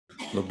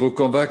The book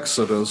of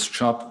Exodus,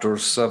 chapter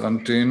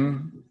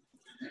 17,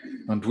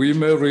 and we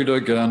may read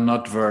again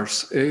at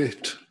verse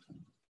 8.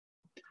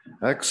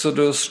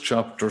 Exodus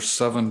chapter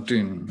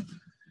 17,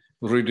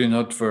 reading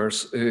at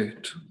verse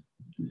 8.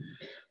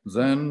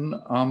 Then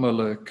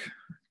Amalek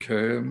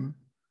came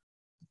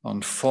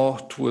and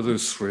fought with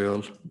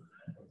Israel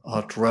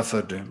at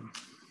Rephidim.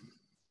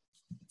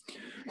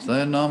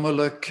 Then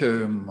Amalek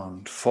came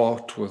and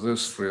fought with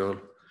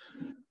Israel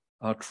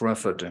at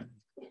Rephidim.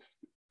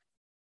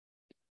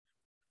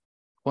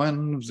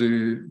 When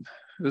the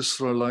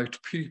Israelite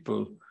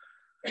people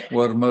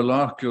were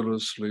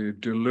miraculously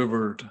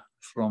delivered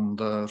from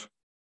their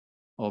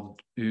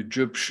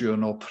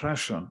Egyptian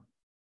oppression,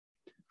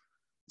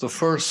 the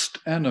first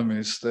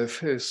enemies they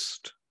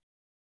faced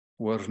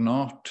were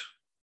not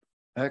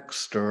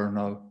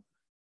external,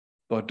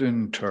 but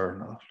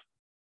internal.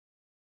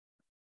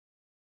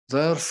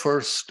 Their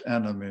first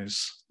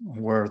enemies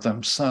were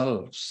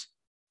themselves.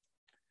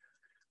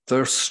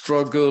 Their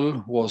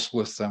struggle was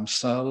with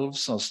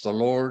themselves as the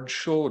Lord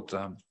showed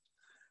them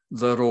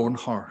their own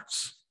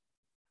hearts.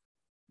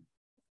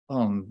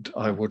 And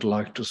I would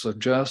like to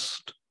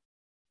suggest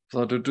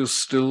that it is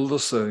still the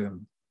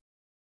same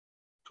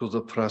to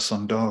the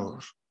present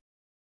hour.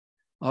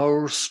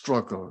 Our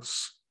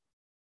struggles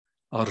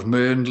are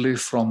mainly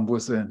from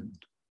within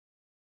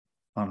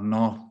and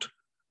not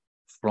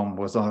from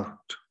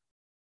without.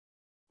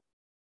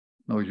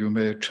 Now, you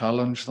may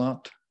challenge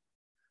that,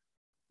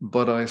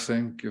 but I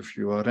think if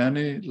you are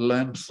any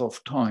length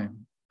of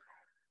time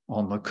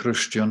on the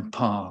Christian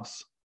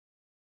path,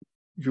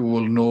 you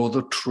will know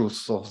the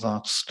truth of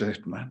that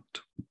statement.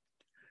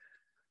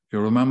 You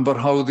remember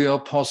how the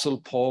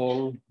Apostle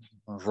Paul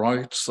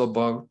writes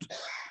about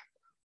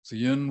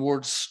the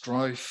inward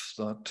strife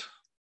that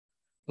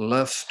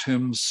left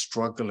him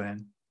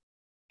struggling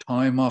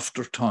time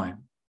after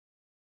time.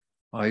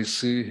 I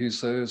see, he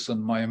says,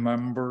 in my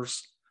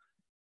members,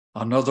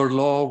 another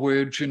law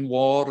waging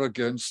war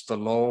against the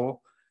law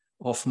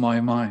of my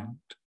mind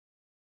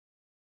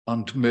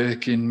and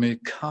making me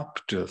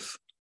captive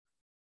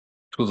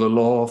to the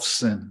law of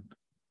sin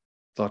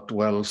that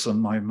dwells in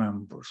my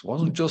members. It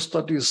wasn't just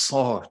that he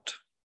saw it,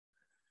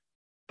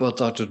 but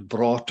that it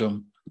brought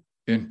him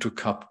into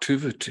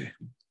captivity.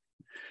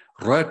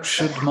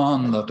 Wretched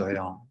man that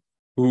I am,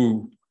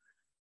 who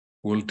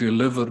will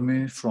deliver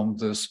me from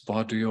this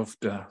body of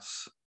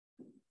death,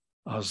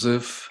 as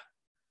if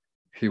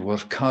he were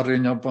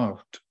carrying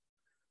about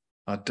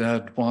a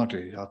dead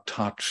body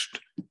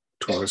attached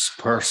to his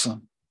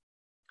person.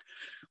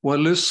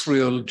 Well,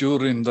 Israel,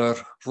 during their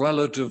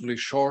relatively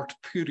short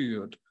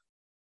period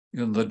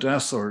in the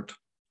desert,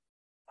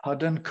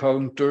 had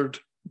encountered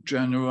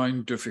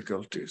genuine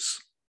difficulties.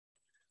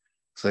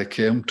 They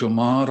came to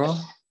Marah,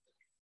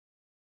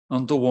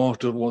 and the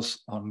water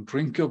was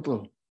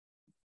undrinkable,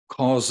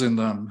 causing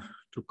them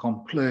to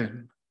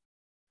complain.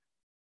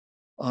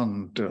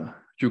 And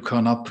you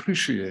can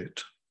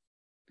appreciate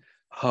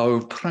how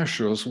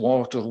precious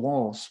water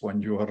was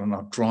when you are in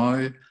a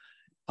dry,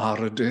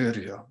 arid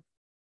area.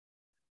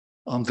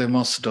 And they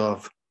must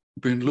have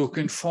been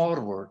looking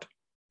forward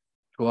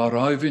to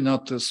arriving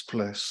at this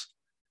place,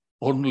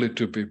 only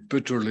to be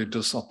bitterly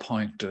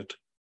disappointed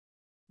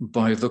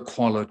by the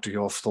quality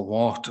of the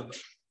water.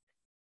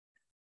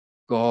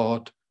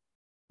 God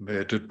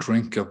made it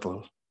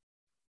drinkable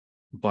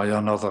by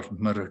another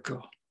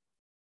miracle.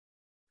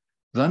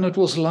 Then it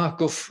was lack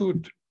of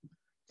food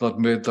that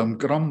made them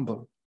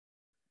grumble.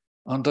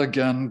 And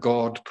again,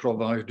 God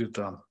provided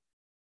them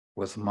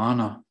with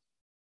manna.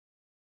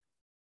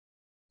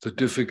 The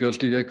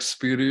difficulty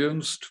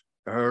experienced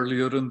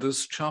earlier in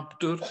this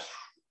chapter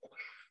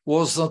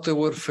was that they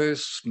were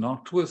faced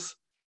not with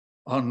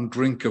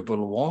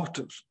undrinkable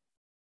water,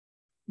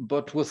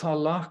 but with a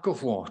lack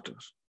of water,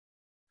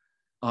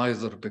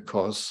 either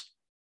because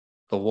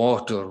the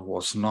water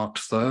was not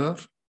there,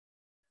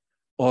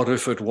 or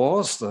if it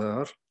was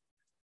there,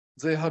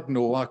 they had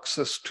no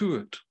access to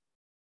it.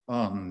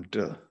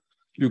 And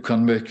you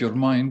can make your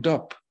mind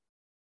up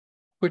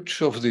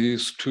which of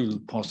these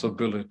two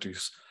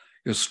possibilities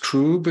is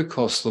true,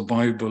 because the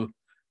Bible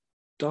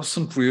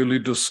doesn't really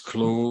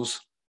disclose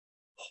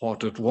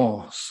what it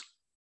was.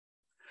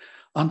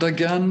 And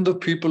again, the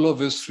people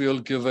of Israel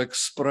give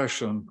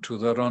expression to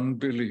their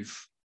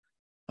unbelief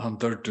and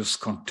their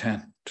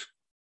discontent.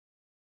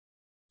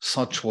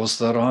 Such was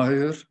their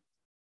ire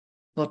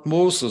that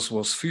Moses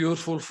was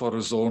fearful for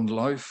his own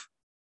life.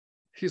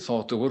 He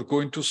thought they were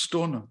going to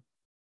stone him.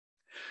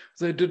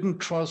 They didn't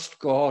trust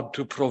God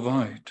to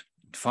provide.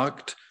 In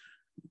fact,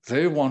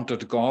 they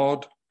wanted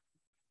God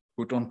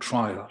put on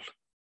trial.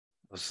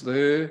 As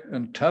they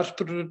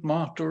interpreted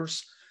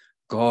matters,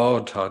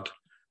 God had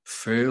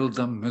failed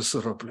them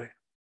miserably.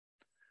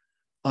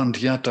 And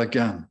yet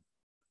again,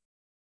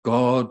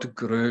 God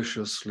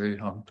graciously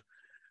and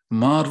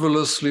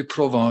marvelously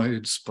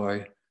provides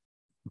by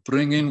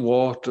bringing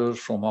water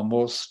from a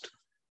most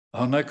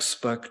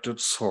unexpected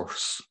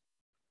source,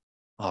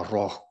 a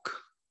rock.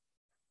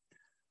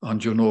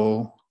 And you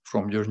know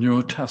from your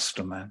New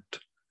Testament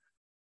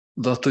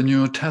that the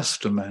New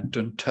Testament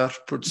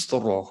interprets the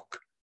rock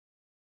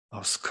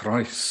as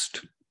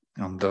Christ,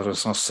 and there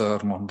is a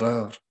sermon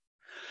there.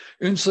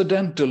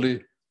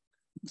 Incidentally,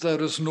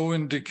 there is no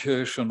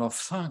indication of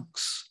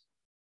thanks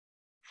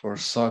for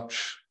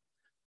such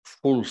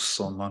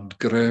fulsome and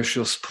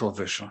gracious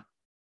provision.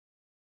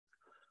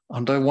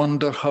 And I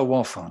wonder how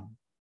often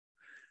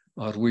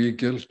are we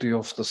guilty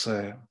of the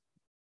same?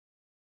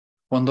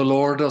 When the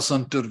Lord has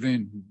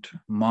intervened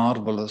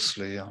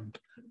marvelously and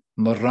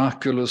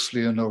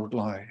miraculously in our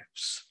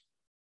lives,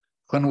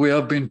 when we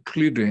have been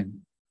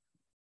pleading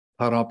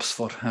perhaps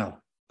for help,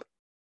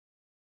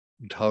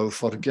 and how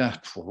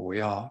forgetful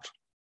we are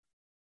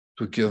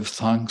to give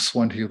thanks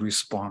when he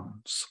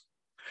responds.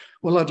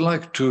 Well, I'd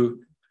like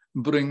to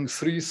bring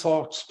three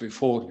thoughts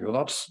before you.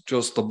 That's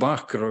just the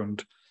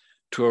background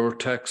to our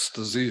text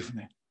this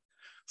evening.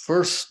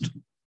 First,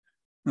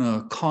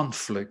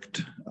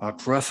 conflict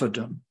at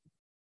Rephidim.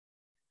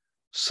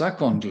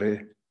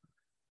 Secondly,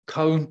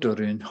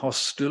 countering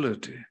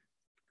hostility.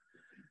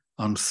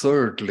 And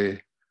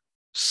thirdly,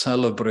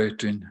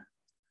 celebrating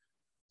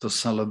the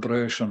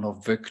celebration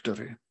of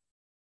victory.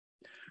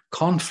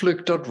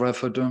 Conflict at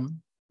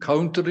Rephidim,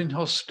 countering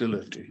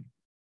hostility,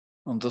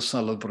 and the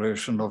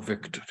celebration of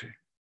victory.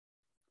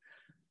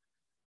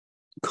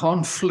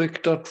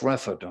 Conflict at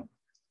Rephidim.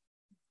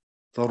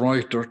 The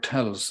writer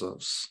tells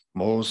us,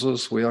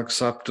 Moses, we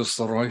accept as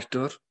the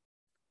writer,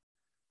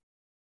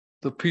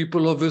 the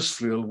people of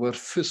Israel were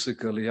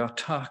physically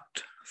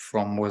attacked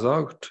from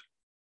without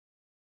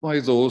by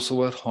those who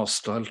were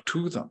hostile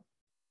to them.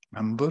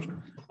 Remember,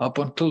 up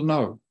until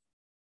now,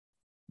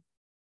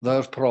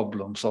 their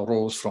problems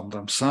arose from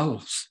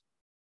themselves.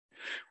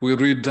 We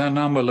read then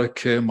Amalek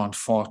came and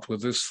fought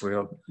with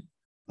Israel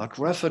at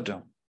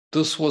Rephidim.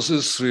 This was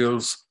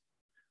Israel's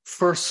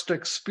first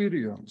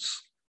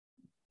experience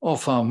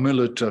of a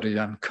military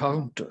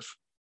encounter.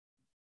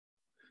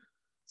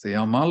 The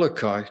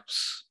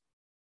Amalekites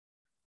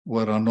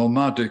were a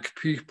nomadic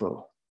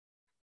people.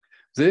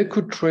 They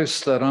could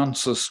trace their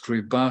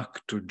ancestry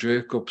back to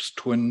Jacob's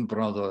twin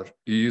brother,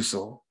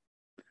 Esau.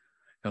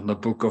 In the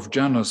book of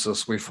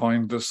Genesis, we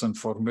find this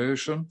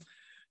information.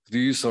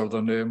 These are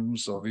the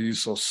names of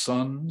Esau's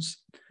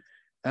sons.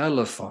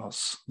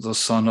 Eliphaz, the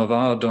son of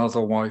Ada,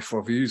 the wife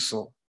of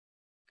Esau.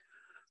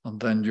 And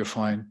then you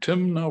find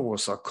Timnah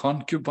was a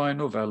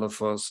concubine of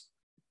Eliphaz,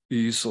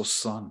 Esau's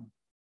son.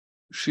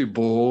 She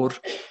bore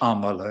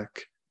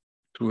Amalek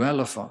to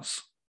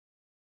Eliphaz.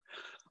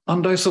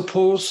 And I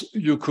suppose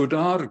you could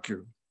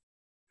argue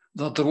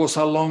that there was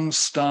a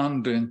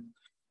long-standing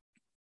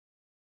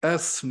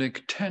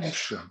ethnic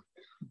tension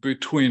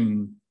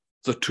between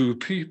the two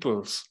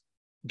peoples,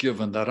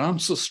 given their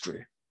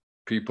ancestry.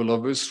 People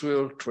of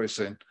Israel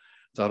tracing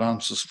their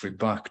ancestry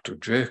back to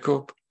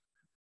Jacob,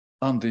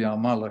 and the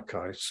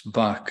Amalekites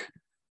back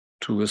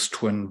to his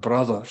twin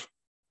brother.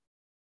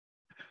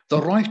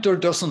 The writer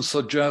doesn't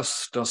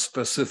suggest a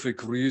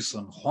specific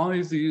reason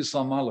why these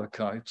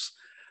Amalekites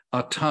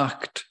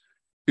attacked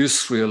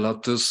Israel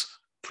at this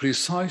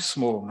precise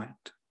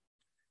moment.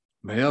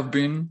 May have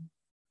been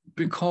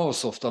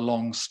because of the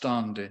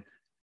long-standing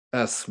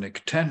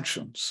ethnic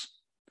tensions.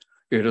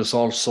 It is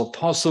also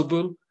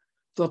possible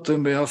that they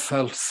may have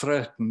felt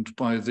threatened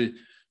by the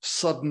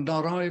sudden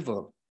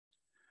arrival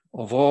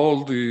of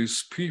all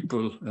these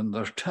people in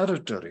their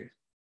territory.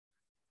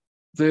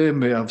 They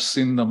may have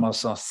seen them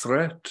as a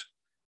threat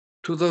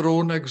to their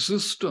own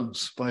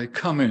existence by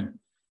coming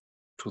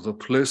to the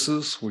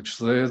places which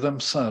they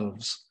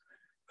themselves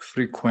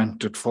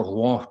frequented for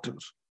water.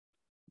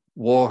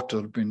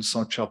 Water being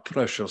such a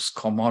precious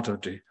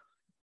commodity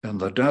in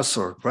the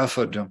desert.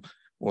 Rephidim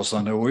was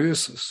an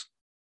oasis.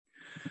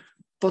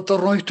 But the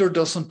writer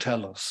doesn't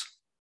tell us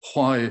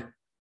why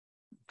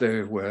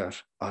they were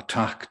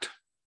attacked.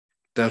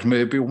 There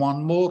may be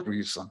one more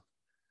reason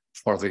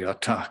for the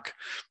attack.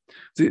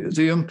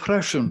 The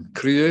impression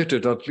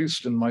created, at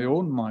least in my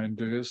own mind,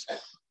 is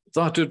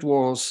that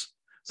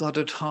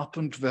it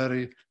happened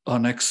very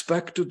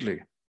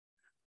unexpectedly.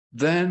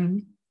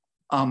 Then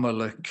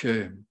Amalek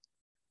came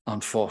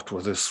and fought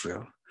with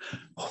Israel.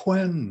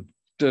 When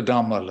did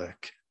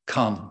Amalek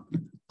come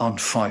and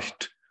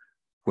fight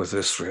with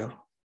Israel?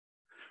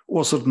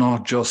 Was it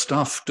not just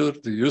after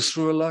the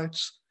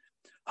Israelites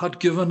had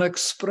given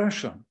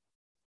expression,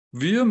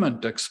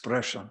 vehement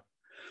expression,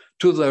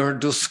 to their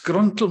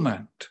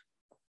disgruntlement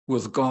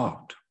with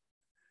God,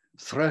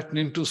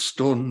 threatening to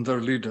stone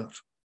their leader?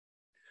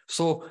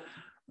 So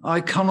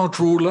I cannot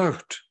rule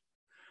out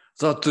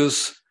that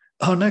this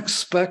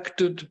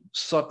unexpected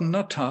sudden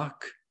attack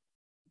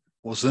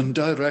was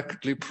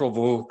indirectly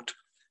provoked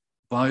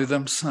by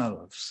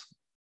themselves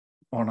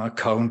on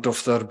account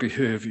of their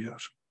behavior.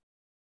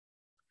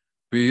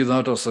 Be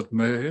that as it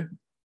may,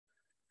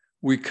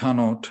 we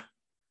cannot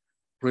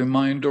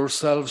remind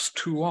ourselves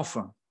too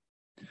often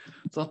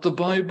that the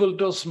Bible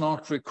does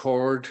not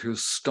record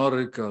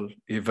historical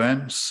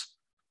events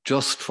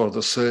just for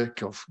the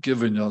sake of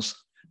giving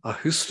us a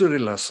history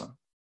lesson.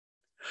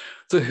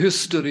 The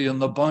history in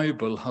the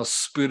Bible has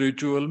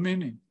spiritual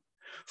meaning.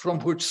 from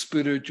which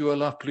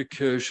spiritual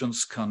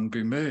applications can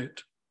be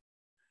made.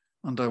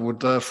 And I would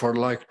therefore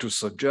like to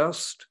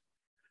suggest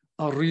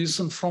a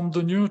reason from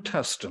the New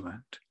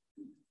Testament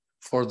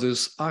for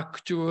this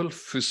actual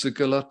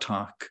physical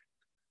attack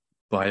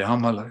by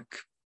Amalek.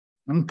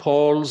 In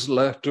Paul's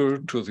letter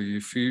to the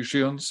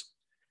Ephesians,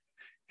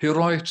 he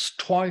writes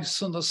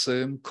twice in the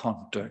same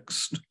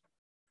context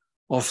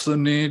of the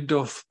need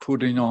of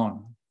putting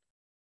on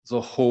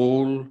the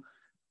whole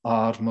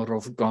armor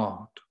of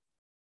God.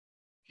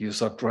 He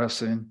is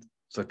addressing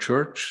the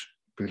church,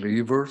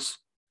 believers,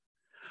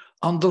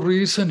 and the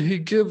reason he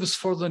gives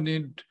for the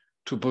need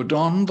to put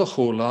on the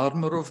whole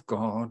armor of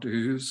God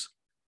is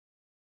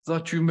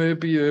that you may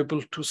be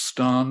able to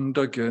stand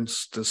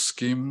against the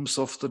schemes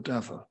of the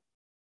devil.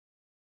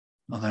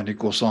 And then he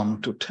goes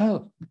on to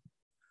tell,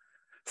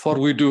 for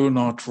we do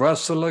not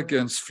wrestle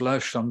against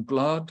flesh and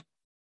blood,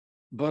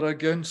 but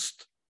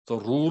against the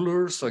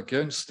rulers,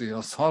 against the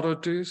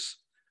authorities,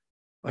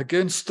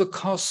 against the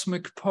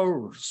cosmic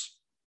powers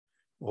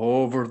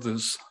over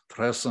this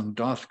present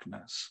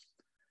darkness,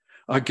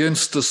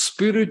 against the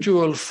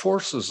spiritual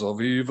forces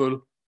of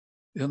evil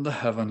in the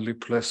heavenly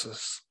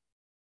places.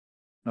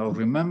 Now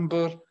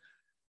remember,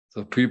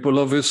 the people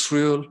of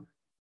Israel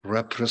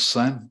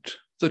represent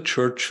the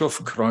Church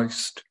of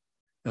Christ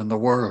in the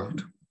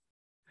world,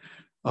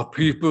 a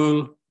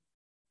people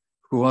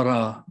who are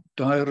a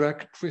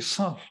direct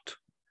result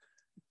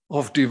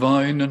of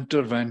divine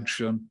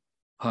intervention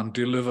and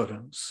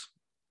deliverance,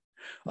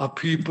 a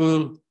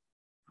people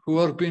who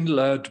are being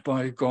led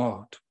by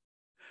God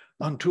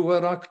and who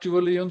are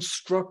actually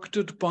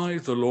instructed by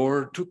the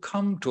Lord to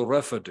come to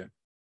Rephidim.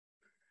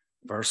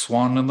 Verse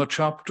 1 in the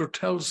chapter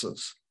tells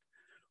us,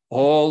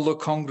 all the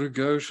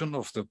congregation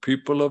of the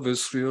people of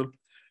Israel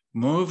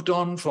moved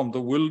on from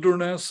the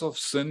wilderness of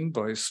sin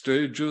by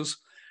stages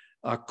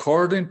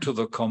according to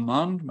the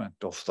commandment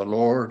of the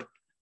Lord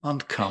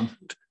and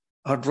camped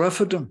at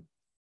Rephidim.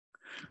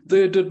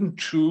 They didn't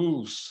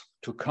choose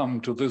to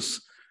come to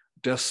this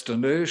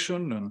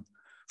destination in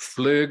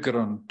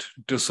flagrant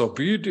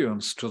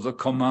disobedience to the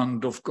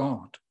command of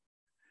God.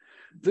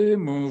 They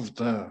moved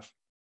there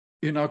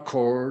in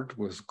accord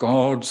with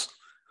God's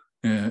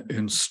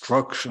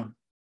instruction.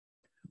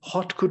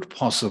 What could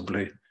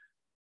possibly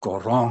go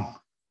wrong?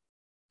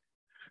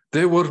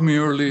 They were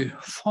merely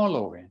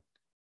following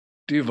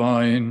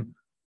divine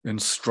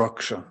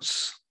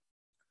instructions.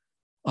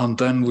 And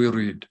then we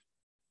read,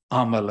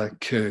 Amalek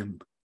came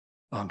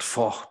and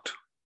fought.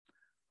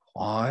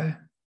 Why?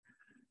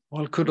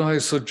 Well, could I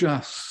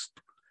suggest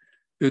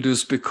it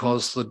is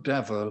because the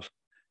devil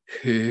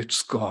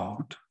hates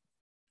God.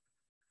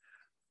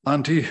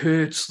 And he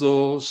hates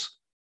those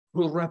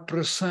who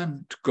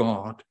represent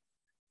God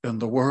in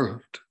the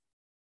world.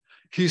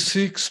 He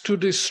seeks to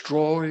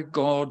destroy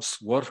God's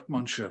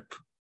workmanship.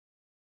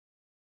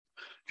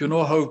 You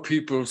know how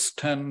people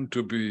tend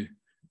to be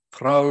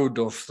proud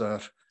of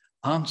their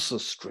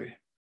ancestry.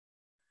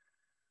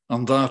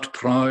 And that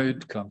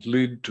pride can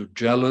lead to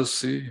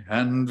jealousy,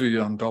 envy,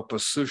 and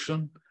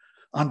opposition.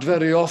 And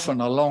very often,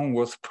 along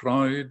with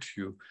pride,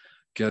 you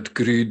get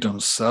greed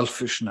and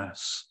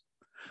selfishness.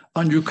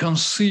 And you can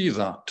see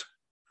that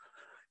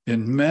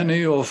in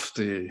many of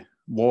the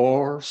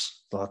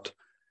wars that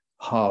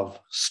have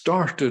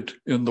started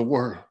in the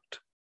world,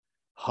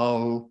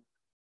 how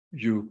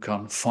you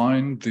can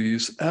find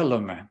these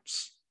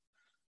elements,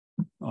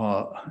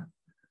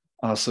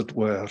 as it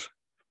were,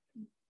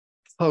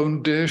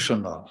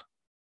 foundational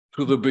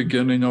to the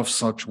beginning of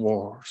such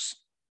wars.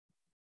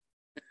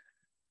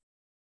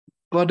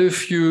 But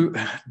if you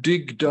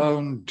dig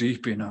down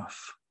deep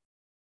enough,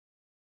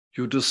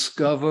 you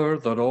discover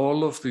that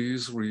all of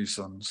these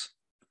reasons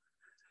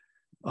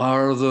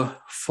are the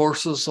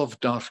forces of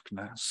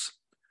darkness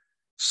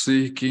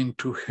seeking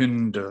to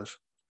hinder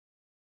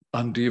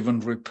and even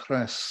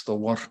repress the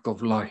work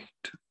of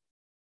light.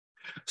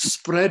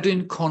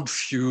 Spreading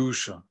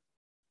confusion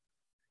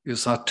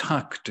is a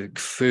tactic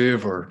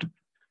favored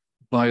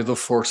by the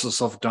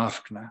forces of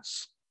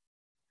darkness.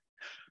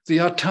 The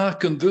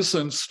attack in this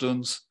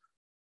instance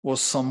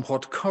was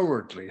somewhat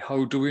cowardly.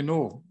 How do we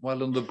know?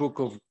 Well, in the book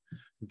of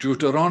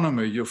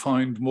Deuteronomy, you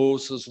find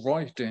Moses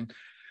writing,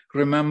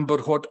 remember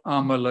what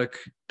Amalek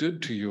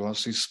did to you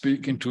as he's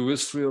speaking to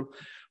Israel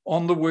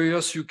on the way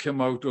as you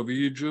came out of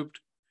Egypt,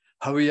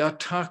 how he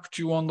attacked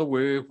you on the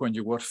way when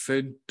you were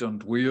faint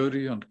and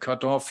weary and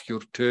cut off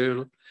your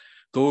tail,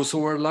 those who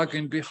were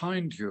lagging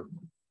behind you.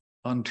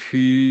 And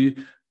he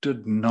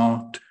did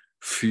not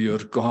fear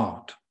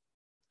God.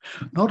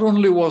 Not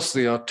only was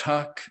the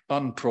attack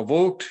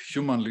unprovoked,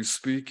 humanly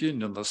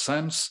speaking, in the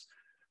sense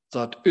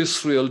that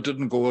Israel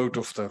didn't go out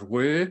of their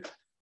way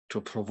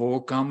to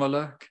provoke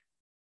Amalek,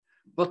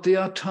 but the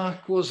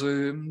attack was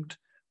aimed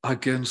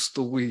against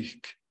the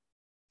weak,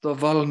 the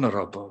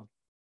vulnerable,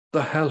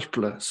 the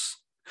helpless,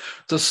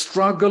 the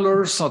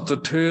stragglers at the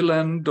tail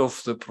end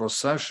of the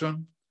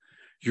procession,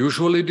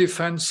 usually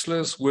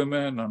defenseless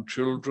women and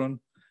children,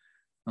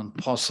 and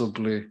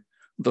possibly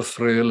the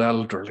frail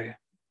elderly.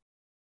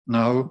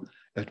 Now,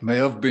 it may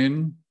have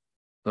been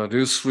that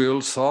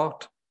Israel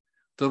thought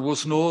there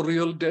was no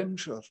real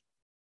danger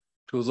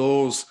to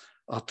those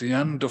at the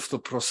end of the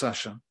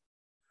procession.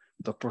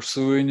 The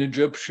pursuing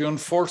Egyptian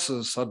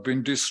forces had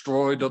been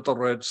destroyed at the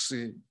Red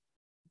Sea.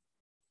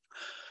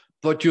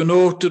 But you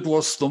note it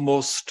was the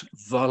most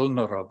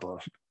vulnerable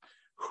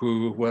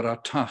who were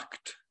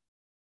attacked.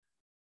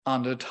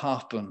 And it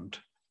happened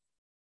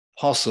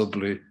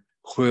possibly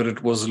where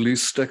it was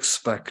least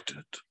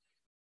expected.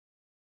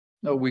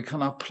 Now we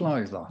can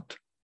apply that.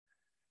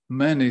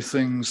 Many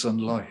things in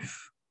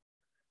life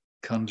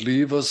can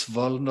leave us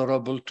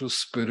vulnerable to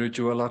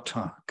spiritual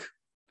attack.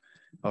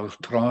 Our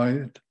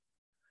pride,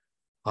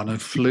 an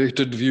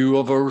inflated view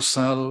of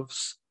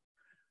ourselves,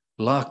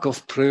 lack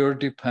of prayer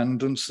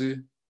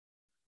dependency.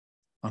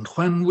 And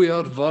when we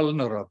are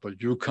vulnerable,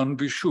 you can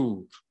be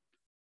sure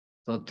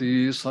that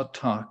these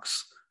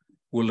attacks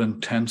will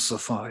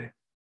intensify.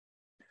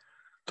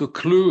 The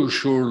clue,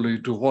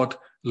 surely, to what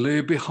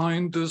lay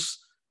behind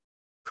this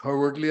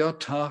cowardly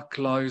attack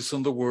lies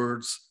in the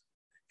words,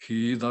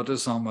 "He that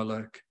is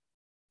Amalek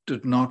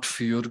did not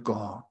fear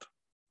God."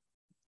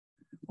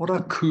 What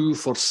a coup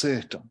for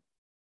Satan.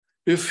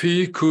 If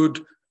he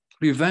could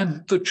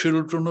prevent the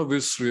children of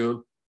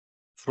Israel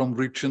from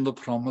reaching the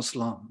promised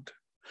land.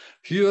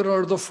 Here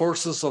are the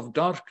forces of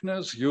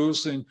darkness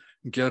using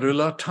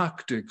guerrilla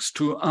tactics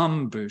to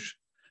ambush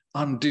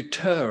and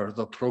deter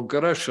the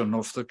progression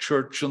of the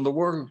church in the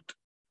world.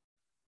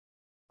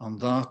 And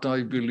that,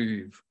 I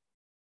believe,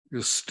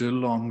 is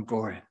still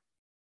ongoing.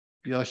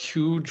 Be a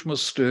huge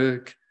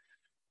mistake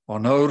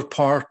on our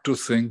part to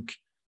think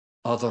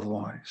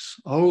otherwise.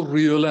 Our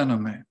real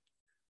enemy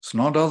is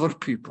not other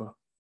people.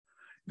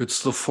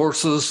 It's the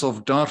forces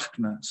of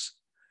darkness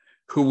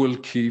who will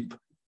keep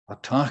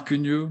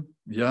attacking you,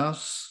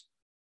 yes,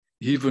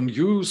 even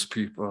use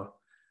people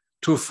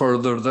to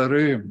further their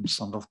aims.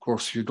 And of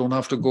course, you don't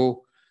have to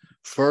go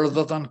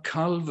further than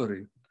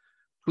Calvary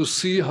to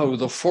see how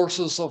the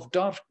forces of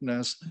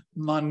darkness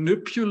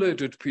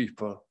manipulated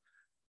people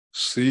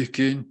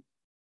seeking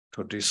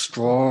to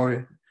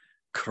destroy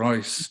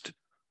Christ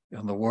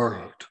in the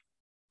world.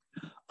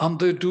 And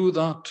they do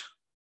that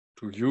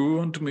to you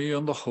and me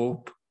in the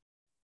hope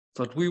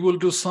that we will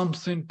do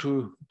something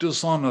to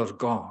dishonor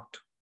God.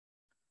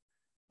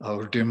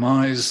 Our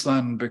demise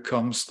then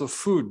becomes the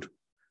food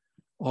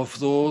of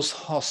those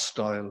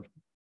hostile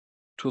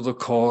to the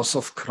cause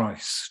of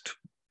Christ.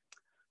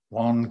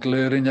 One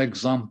glaring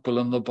example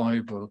in the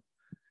Bible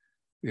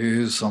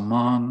is a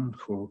man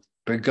who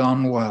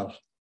began well,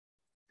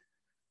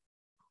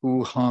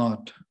 who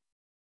had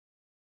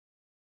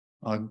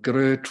a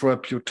great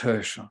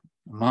reputation,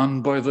 a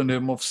man by the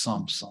name of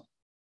Samson.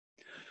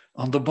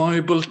 And the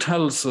Bible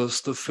tells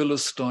us the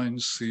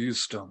Philistines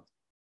seized him,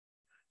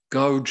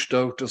 gouged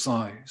out his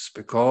eyes,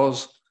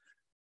 because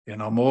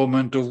in a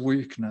moment of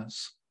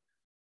weakness,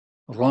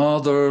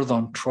 rather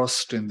than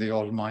trust in the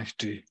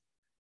Almighty,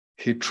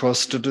 he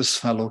trusted his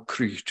fellow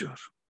creature,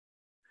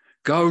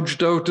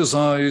 gouged out his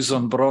eyes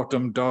and brought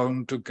him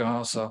down to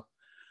Gaza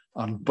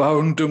and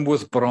bound him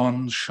with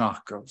bronze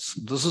shackles.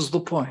 This is the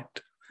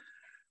point.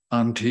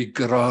 And he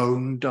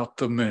ground at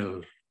the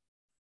mill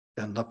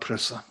in the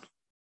prison.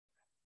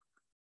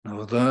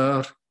 Now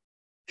there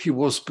he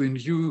was being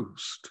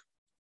used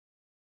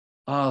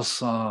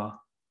as a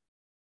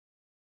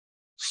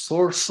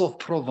source of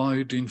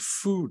providing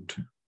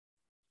food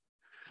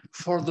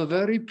for the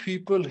very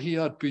people he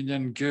had been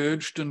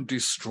engaged in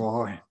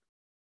destroying.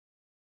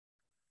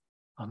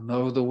 And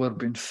now they were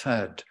being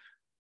fed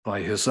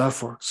by his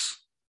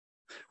efforts.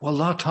 Well,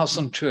 that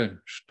hasn't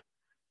changed.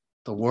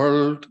 The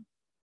world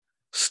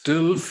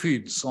still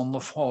feeds on the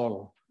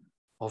fall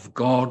of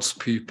God's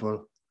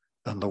people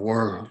in the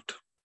world.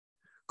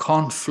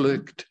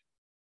 Conflict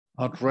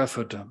at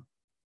Rephidim,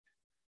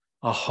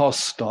 a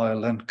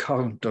hostile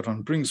encounter,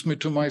 and brings me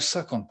to my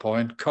second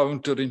point,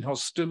 countering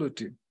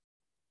hostility.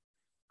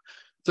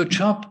 The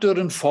chapter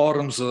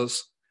informs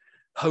us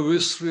how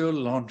Israel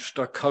launched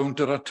a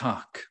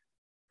counterattack.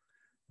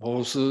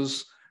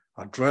 Moses,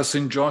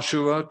 addressing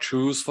Joshua,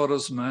 choose for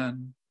his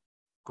men,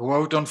 go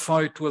out and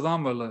fight with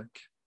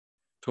Amalek.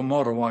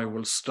 Tomorrow I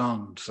will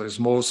stand, says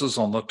Moses,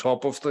 on the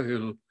top of the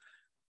hill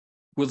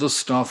with the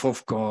staff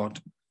of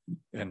God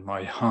in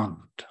my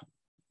hand.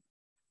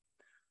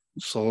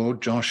 So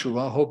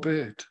Joshua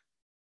obeyed.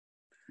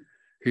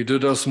 He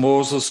did as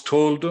Moses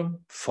told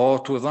him,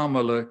 fought with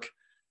Amalek,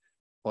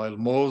 while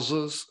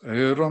Moses,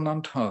 Aaron,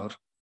 and Hur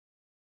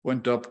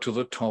went up to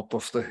the top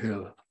of the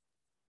hill.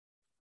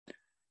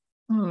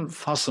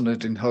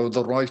 Fascinating how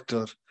the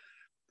writer,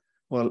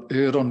 well,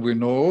 Aaron, we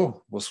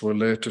know, was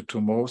related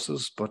to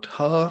Moses, but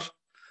Hur,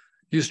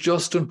 he's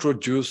just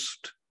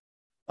introduced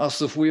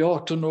as if we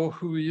ought to know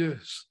who he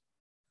is.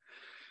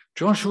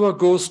 Joshua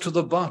goes to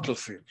the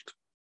battlefield.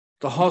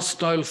 The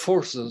hostile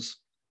forces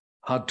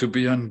had to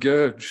be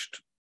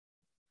engaged.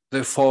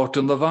 They fought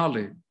in the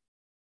valley.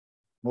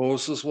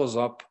 Moses was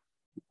up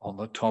on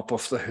the top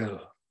of the hill.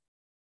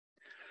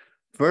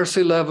 Verse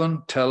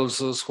 11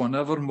 tells us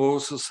whenever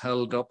Moses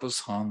held up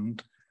his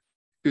hand,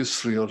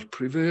 Israel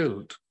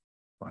prevailed.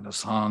 When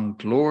his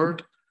hand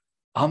lowered,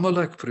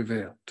 Amalek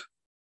prevailed.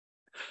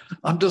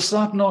 And does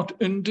that not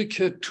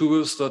indicate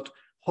to us that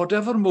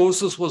whatever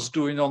Moses was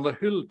doing on the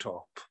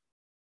hilltop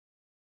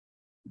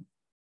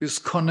is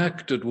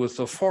connected with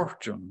the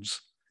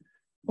fortunes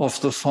of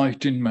the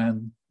fighting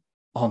men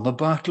on the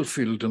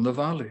battlefield in the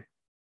valley?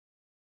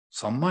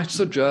 Some might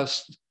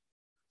suggest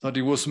that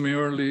he was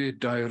merely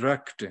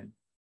directing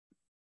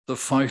the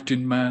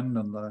fighting men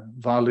in the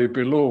valley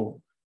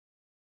below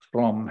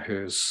from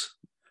his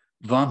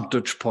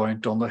vantage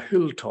point on the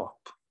hilltop.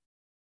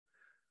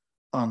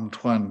 And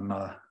when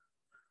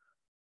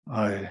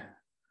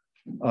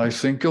I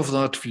think of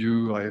that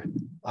view,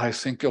 I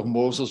think of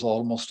Moses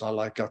almost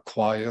like a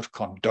choir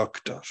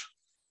conductor.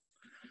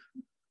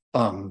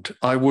 And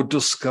I would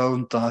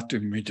discount that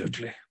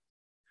immediately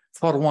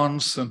for one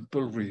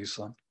simple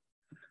reason.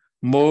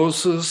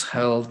 Moses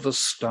held the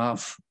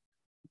staff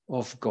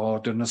of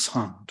God in his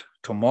hand.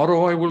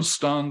 Tomorrow I will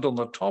stand on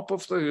the top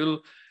of the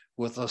hill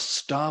with the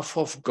staff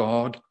of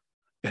God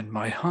in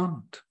my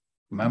hand.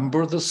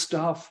 Remember, the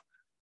staff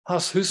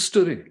has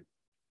history.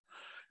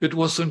 It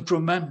was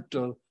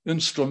instrumental in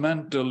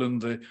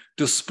the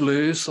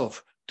displays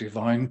of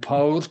divine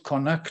power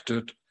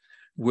connected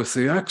with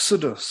the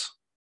Exodus.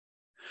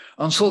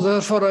 And so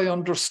therefore I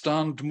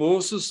understand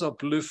Moses'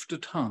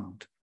 uplifted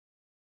hand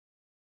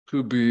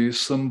to be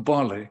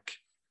symbolic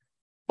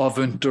of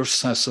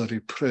intercessory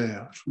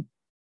prayer.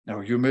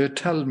 Now, you may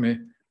tell me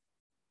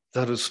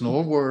there is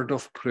no word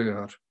of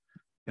prayer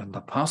in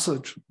the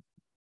passage.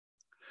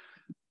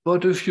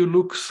 But if you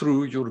look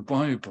through your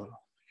Bible,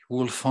 you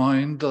will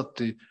find that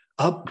the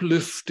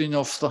uplifting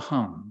of the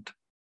hand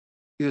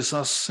is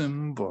a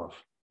symbol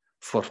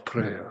for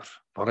prayer.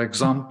 For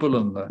example,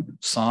 in the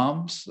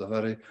Psalms, the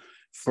very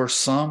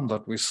first psalm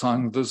that we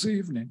sang this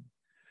evening,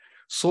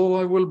 so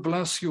I will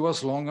bless you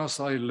as long as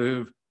I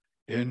live.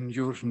 In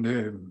your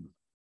name,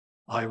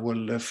 I will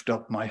lift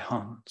up my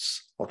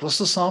hands. What was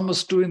the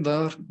psalmist doing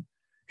there?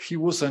 He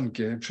was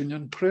engaging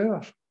in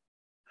prayer,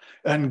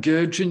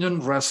 engaging in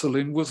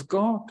wrestling with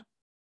God.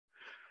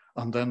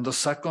 And then the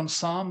second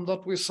psalm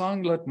that we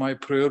sang, let my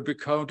prayer be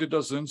counted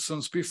as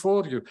incense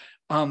before you,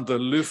 and the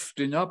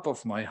lifting up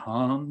of my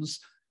hands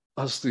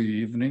as the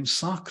evening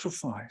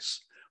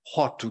sacrifice.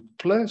 What took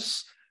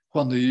place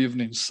when the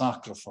evening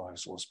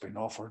sacrifice was being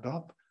offered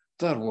up?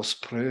 There was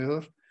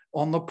prayer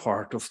on the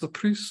part of the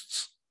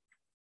priests.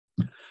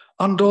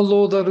 And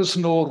although there is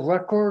no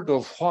record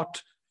of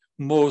what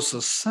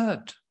Moses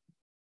said,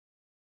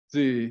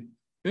 the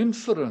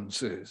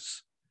inference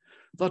is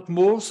that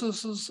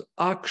Moses'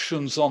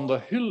 actions on the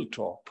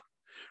hilltop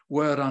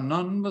were an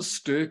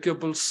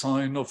unmistakable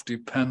sign of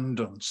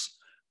dependence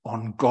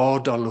on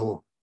God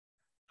alone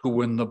to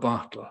win the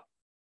battle.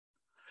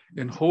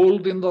 In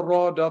holding the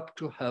rod up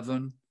to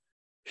heaven,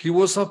 he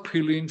was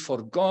appealing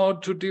for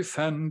God to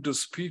defend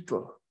his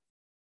people.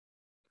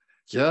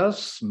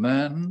 Yes,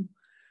 men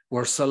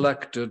were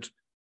selected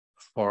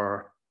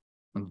for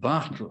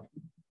battle.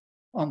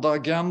 And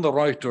again, the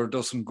writer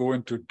doesn't go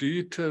into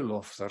detail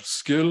of their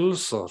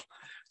skills or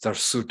their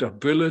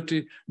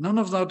suitability. None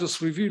of that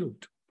is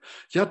revealed.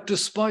 Yet,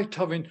 despite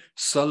having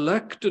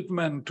selected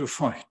men to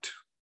fight,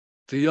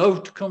 the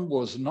outcome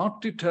was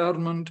not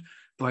determined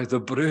by the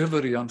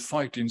bravery and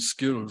fighting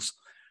skills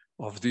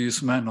of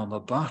these men on the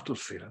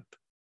battlefield,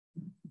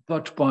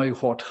 but by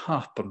what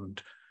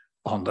happened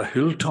on the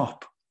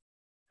hilltop.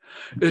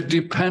 It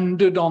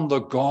depended on the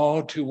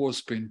God who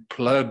was being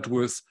pled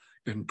with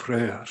in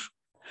prayer.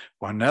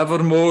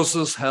 Whenever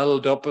Moses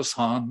held up his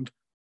hand,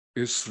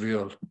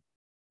 Israel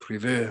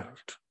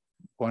prevailed.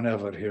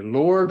 Whenever he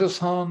lowered his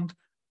hand,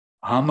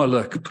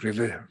 Amalek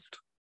prevailed.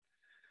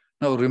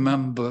 Now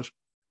remember,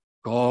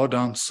 God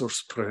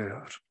answers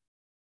prayer.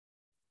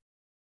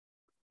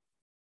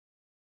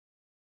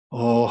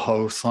 Oh,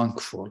 how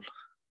thankful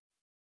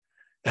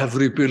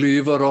every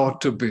believer ought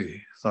to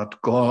be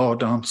that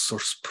God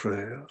answers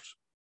prayer.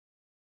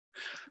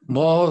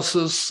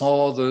 Moses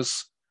saw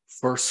this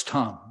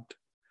firsthand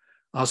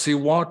as he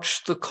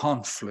watched the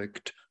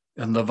conflict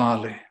in the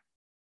valley.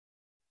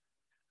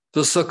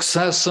 The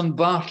success in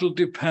battle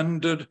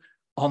depended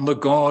on the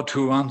God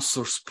who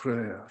answers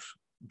prayer.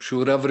 I'm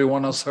sure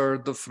everyone has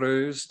heard the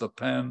phrase, the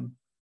pen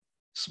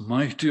is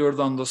mightier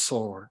than the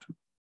sword.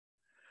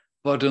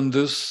 But in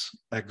this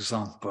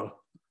example,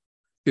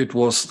 it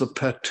was the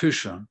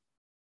petition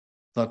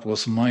that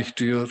was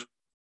mightier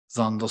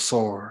than the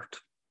sword.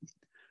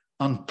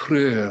 And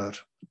prayer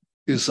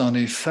is an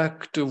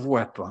effective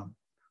weapon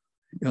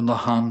in the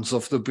hands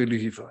of the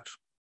believer.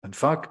 In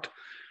fact,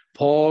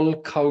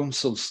 Paul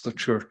counsels the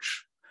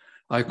church.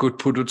 I could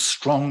put it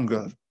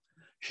stronger.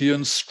 He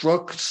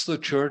instructs the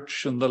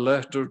church in the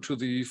letter to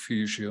the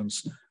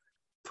Ephesians,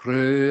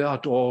 pray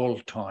at all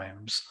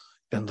times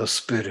in the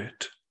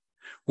Spirit,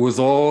 with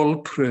all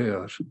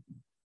prayer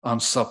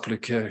and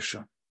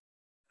supplication.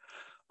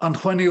 And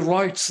when he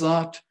writes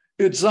that,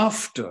 it's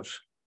after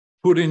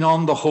putting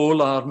on the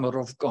whole armor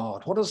of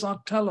God. What does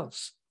that tell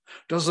us?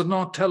 Does it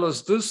not tell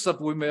us this,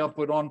 that we may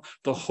put on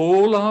the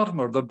whole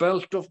armor, the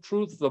belt of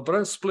truth, the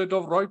breastplate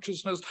of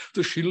righteousness,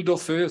 the shield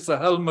of faith, the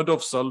helmet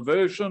of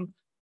salvation,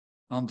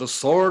 and the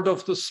sword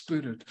of the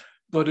Spirit,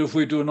 But if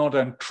we do not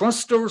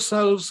entrust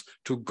ourselves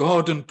to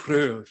God in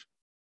prayer,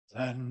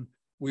 then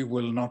we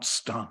will not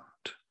stand.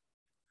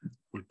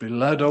 We'll be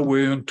led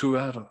away into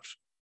error.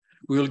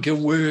 We'll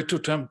give way to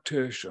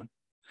temptation.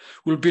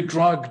 We'll be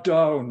dragged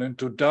down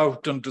into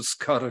doubt and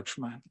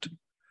discouragement.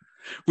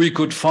 We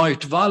could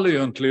fight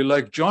valiantly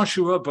like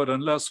Joshua, but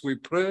unless we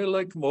pray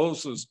like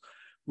Moses,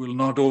 we'll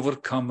not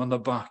overcome in the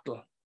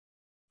battle.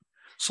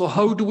 So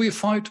how do we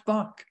fight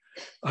back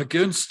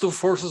against the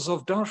forces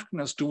of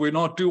darkness? Do we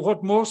not do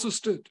what Moses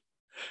did?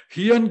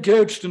 He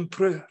engaged in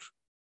prayer.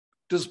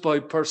 It is by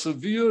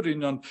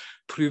persevering and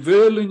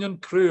prevailing in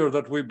prayer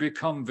that we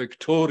become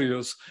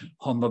victorious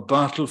on the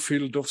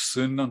battlefield of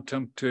sin and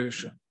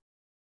temptation.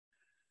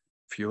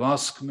 If you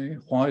ask me,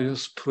 why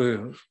is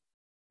prayer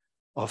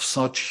of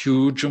such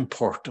huge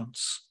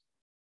importance?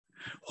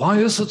 Why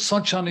is it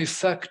such an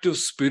effective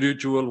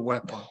spiritual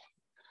weapon?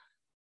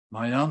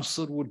 My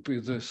answer would be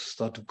this,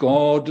 that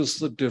God is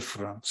the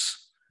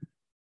difference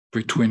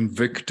between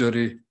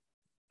victory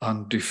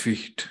and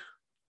defeat.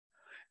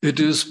 It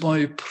is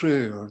by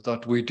prayer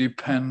that we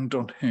depend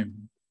on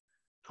him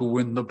to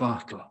win the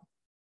battle.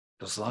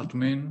 Does that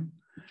mean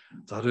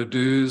that it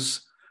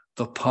is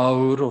the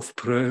power of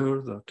prayer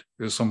that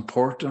is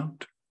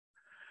important?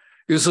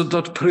 Is it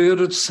that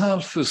prayer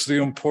itself is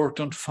the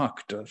important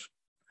factor?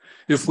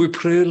 If we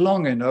pray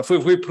long enough,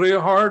 if we pray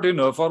hard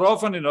enough or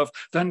often enough,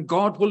 then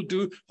God will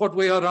do what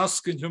we are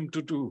asking him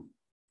to do.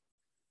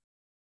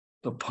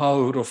 The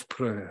power of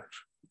prayer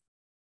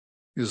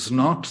is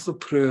not the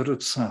prayer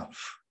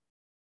itself,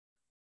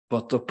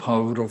 but the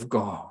power of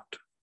God.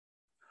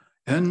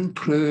 In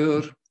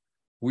prayer,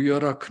 we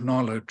are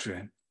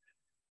acknowledging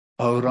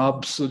our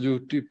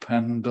absolute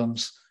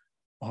dependence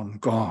on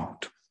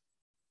God.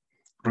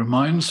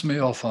 Reminds me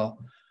of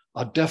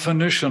a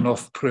definition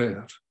of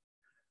prayer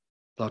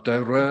that I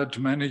read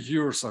many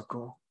years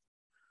ago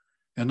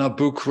in a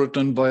book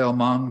written by a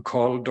man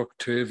called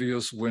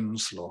Octavius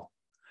Winslow.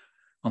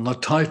 And the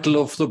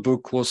title of the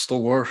book was The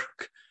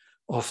Work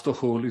of the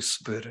Holy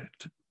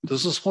Spirit.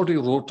 This is what he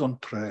wrote on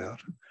prayer.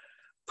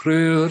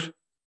 Prayer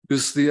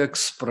is the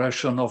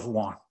expression of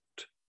want,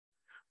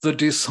 the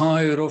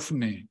desire of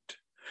need,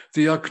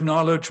 the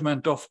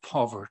acknowledgement of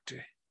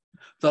poverty,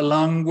 the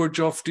language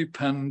of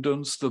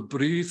dependence, the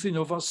breathing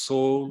of a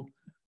soul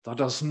that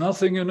has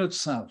nothing in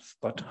itself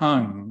but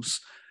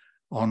hangs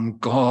on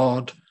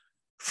God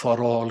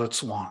for all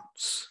its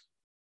wants.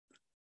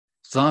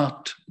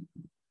 That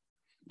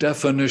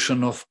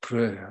definition of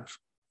prayer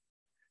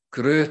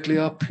greatly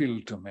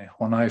appealed to me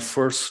when I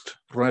first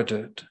read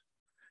it,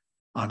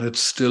 and it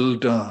still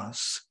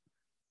does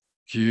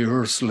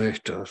years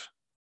later.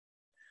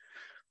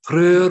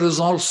 Prayer is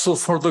also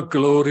for the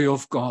glory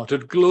of God.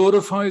 It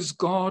glorifies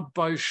God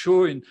by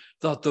showing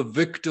that the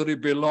victory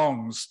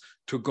belongs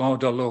to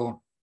God alone.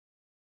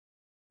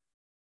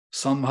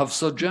 Some have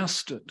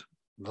suggested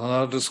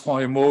that is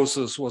why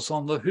Moses was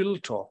on the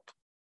hilltop,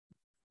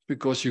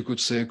 because you could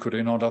say, could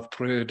he not have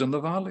prayed in the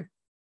valley?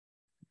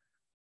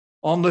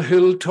 On the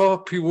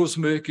hilltop, he was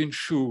making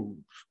sure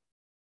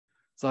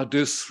that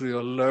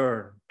Israel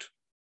learned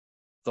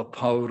the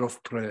power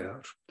of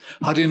prayer.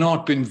 Had he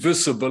not been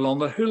visible on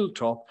the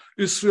hilltop,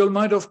 Israel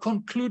might have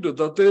concluded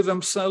that they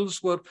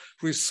themselves were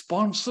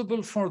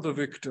responsible for the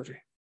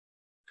victory.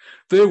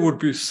 They would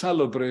be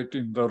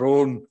celebrating their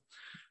own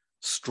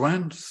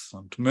strength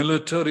and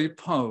military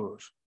power.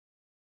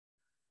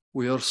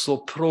 We are so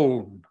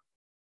prone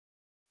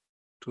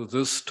to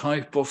this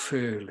type of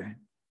failing,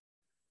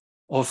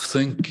 of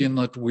thinking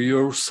that we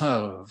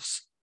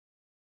ourselves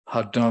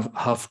have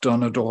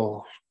done it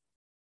all.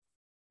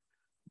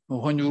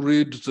 When you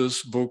read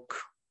this book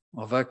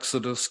of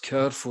Exodus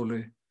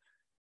carefully,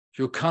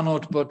 you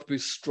cannot but be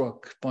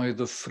struck by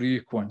the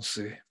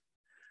frequency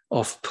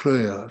of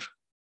prayer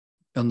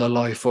in the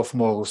life of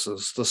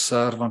Moses, the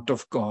servant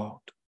of God.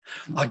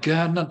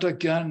 Again and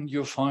again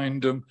you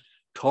find him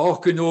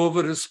talking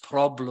over his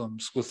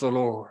problems with the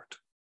Lord.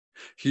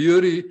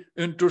 Here he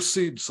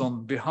intercedes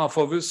on behalf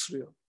of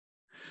Israel.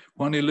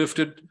 When he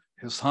lifted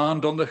his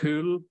hand on the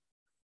hill,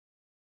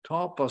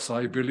 as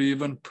I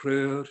believe in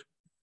prayer,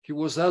 he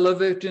was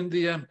elevating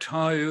the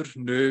entire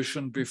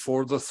nation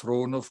before the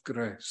throne of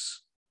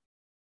grace,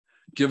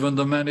 given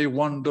the many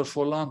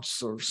wonderful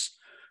answers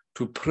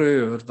to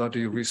prayer that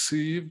he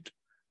received.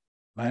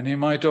 Many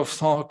might have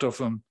thought of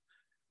him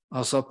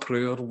as a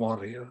prayer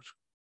warrior.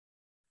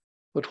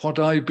 But what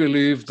I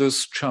believe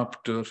this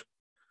chapter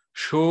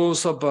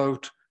shows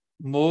about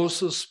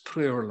Moses'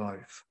 prayer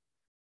life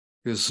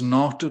is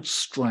not its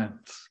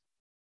strength,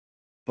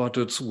 but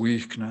its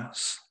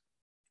weakness.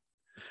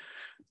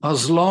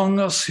 As long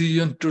as he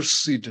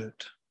interceded,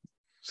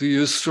 the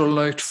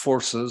Israelite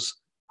forces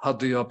had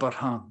the upper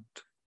hand.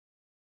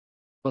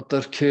 But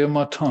there came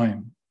a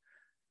time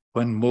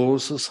when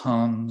Moses'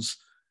 hands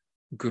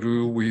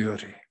grew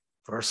weary.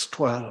 Verse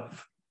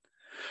 12.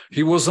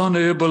 He was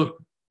unable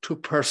to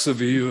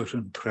persevere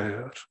in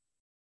prayer.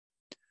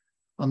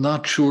 And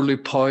that surely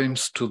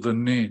points to the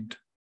need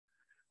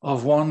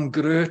of one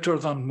greater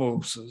than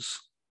Moses,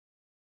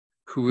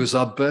 who is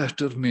a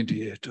better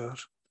mediator,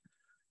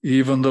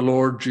 Even the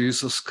Lord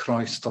Jesus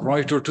Christ, the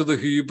writer to the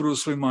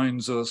Hebrews,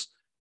 reminds us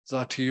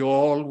that he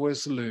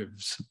always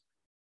lives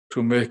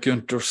to make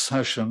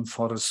intercession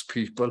for his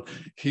people.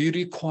 He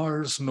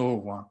requires no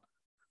one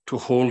to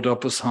hold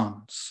up his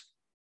hands.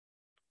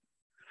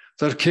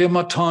 There came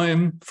a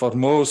time for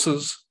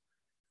Moses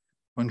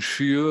when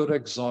sheer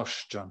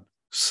exhaustion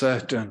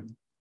set in,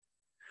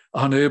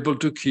 unable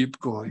to keep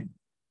going.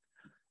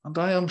 And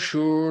I am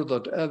sure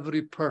that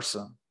every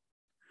person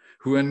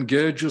who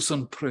engages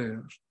in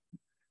prayer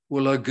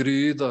will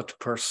agree that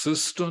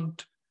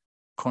persistent,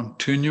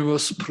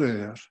 continuous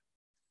prayer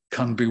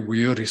can be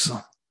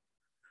wearisome,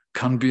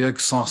 can be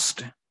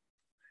exhausting.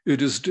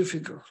 It is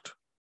difficult.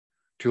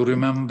 Do you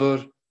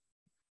remember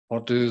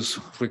what is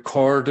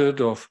recorded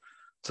of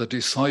the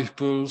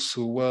disciples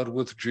who were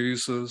with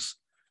Jesus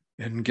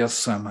in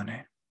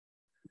Gethsemane?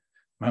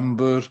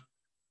 Remember,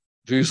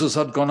 Jesus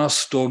had gone a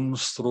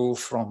stone's throw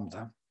from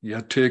them. He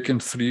had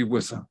taken 3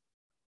 with him.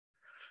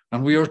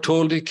 And we are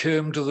told he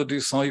came to the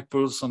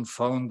disciples and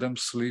found them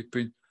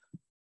sleeping.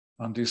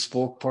 And he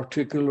spoke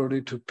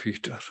particularly to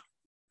Peter.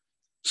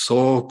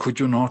 So could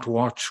you not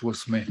watch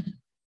with me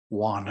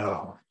 1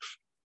 hour?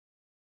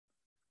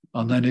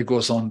 And then he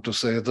goes on to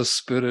say, the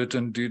spirit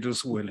indeed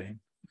is willing,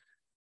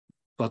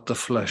 but the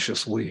flesh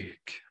is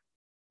weak.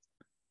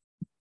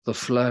 The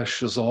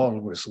flesh is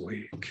always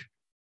weak.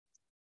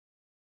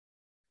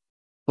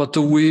 But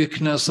the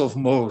weakness of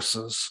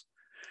Moses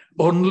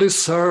only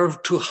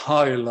served to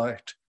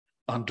highlight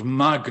and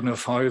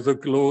magnify the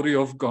glory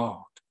of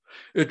God.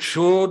 It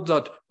showed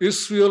that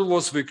Israel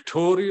was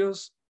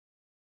victorious,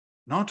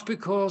 not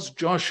because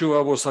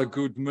Joshua was a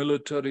good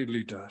military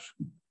leader,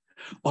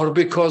 or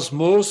because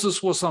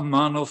Moses was a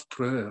man of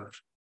prayer,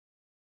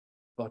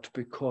 but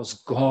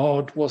because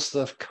God was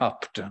their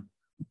captain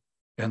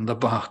in the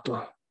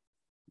battle.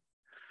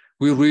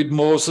 We read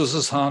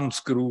Moses'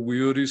 hands grew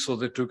weary, so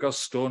they took a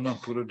stone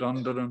and put it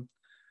under him,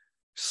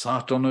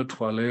 sat on it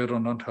while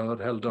Aaron and Hur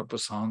held up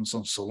his hands,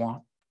 and so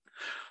on.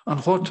 And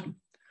what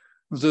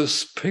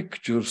this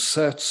picture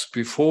sets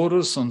before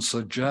us and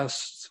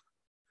suggests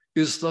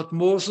is that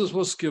Moses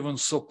was given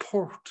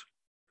support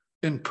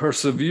in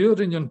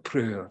persevering in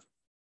prayer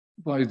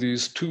by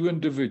these 2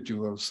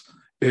 individuals,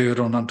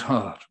 Aaron and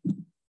Hur.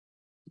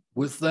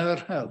 With their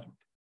help,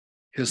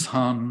 his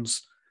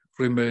hands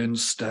remained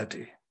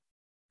steady.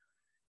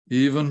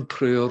 Even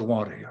prayer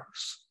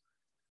warriors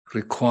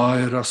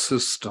require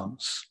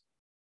assistance.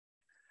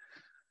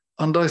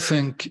 And I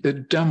think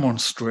it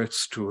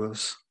demonstrates to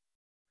us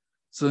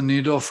the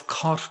need of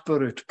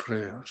corporate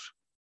prayer.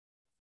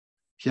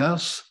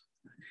 Yes,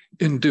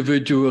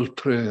 individual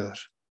prayer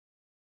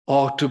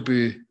ought to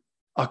be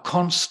a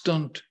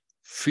constant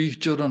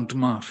feature and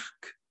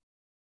mark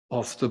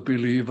of the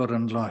believer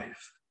in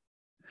life.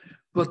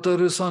 But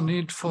there is a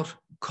need for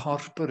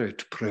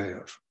corporate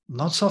prayer. And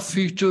that's a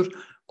feature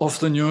of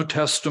the New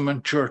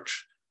Testament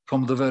church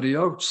from the very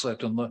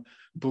outset in the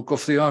book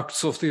of the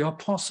Acts of the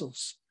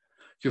Apostles.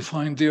 You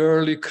find the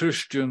early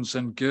Christians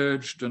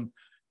engaged in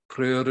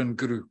prayer in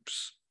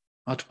groups.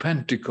 At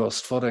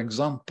Pentecost, for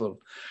example,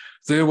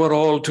 they were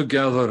all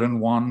together in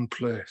one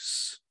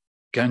place.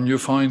 Can you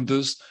find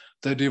this?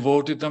 They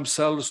devoted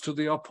themselves to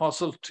the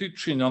apostle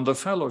teaching and the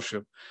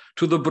fellowship,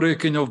 to the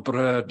breaking of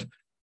bread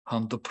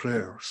and the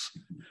prayers.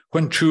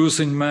 When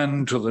choosing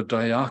men to the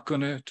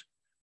diaconate,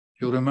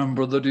 you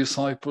remember the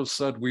disciples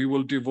said, we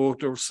will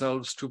devote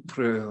ourselves to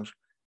prayer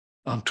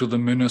and to the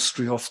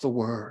ministry of the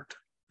word.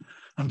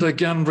 And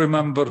again,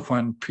 remember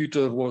when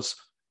Peter was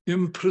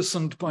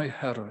imprisoned by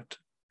Herod,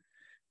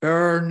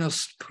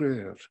 earnest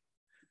prayer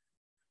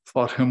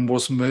for him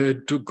was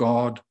made to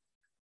God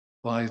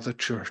by the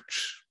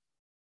church.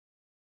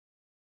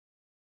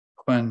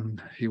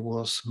 When he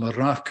was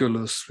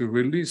miraculously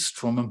released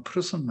from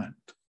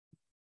imprisonment,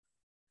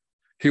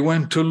 he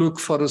went to look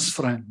for his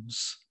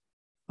friends.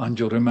 And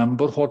you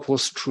remember what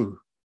was true.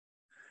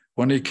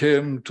 When he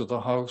came to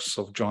the house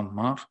of John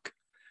Mark,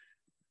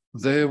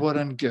 they were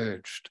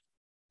engaged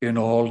in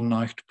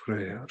all-night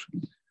prayer.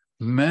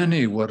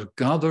 Many were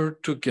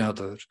gathered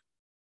together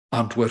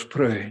and were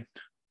praying.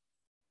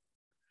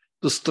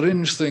 The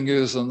strange thing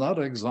is, in that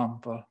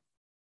example,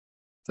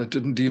 they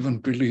didn't even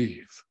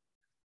believe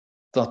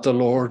that the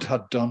Lord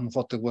had done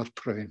what they were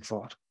praying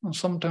for. And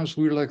sometimes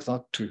we're like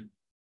that too.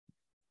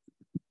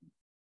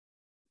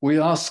 We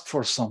ask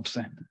for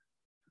something,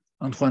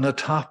 and when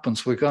it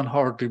happens, we can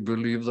hardly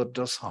believe that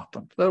this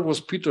happened. There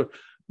was Peter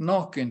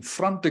knocking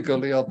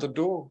frantically at the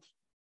door.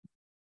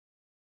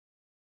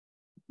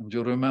 And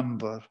you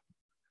remember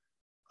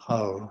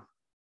how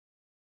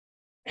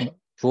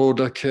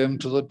Rhoda came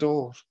to the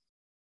door.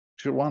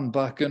 She ran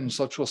back in,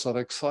 such was her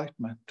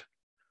excitement.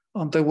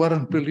 And they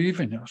weren't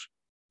believing it.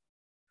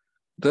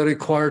 They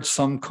required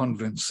some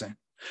convincing.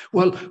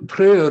 Well,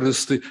 prayer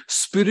is the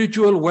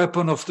spiritual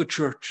weapon of the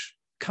church.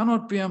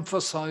 Cannot be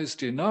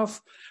emphasized enough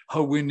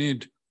how we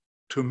need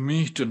to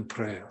meet in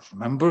prayer.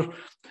 Remember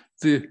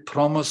the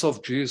promise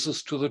of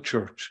Jesus to the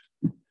church,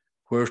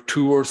 where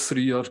 2 or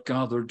 3 are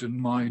gathered in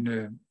my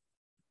name,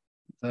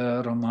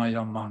 there am I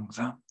among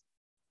them.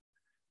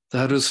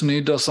 There is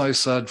need, as I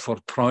said, for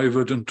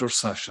private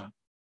intercession,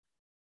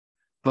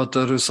 but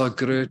there is a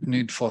great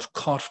need for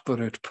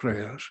corporate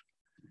prayer,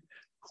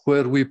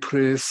 where we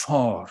pray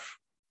for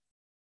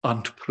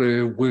and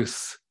pray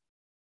with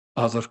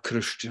other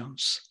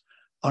Christians.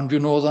 And you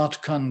know,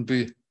 that can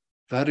be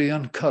very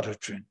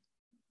encouraging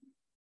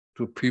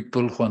to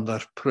people when they're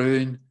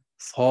praying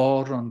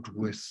for and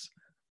with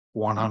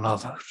one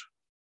another.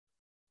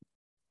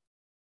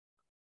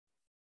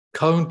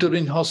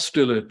 Countering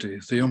hostility,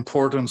 the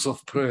importance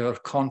of prayer,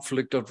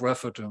 conflict at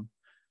Rephidim,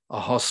 a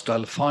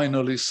hostile,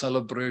 finally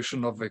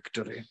celebration of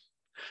victory.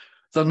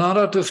 The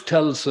narrative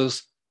tells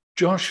us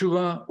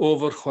Joshua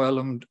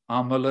overwhelmed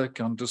Amalek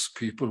and his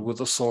people with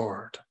a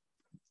sword.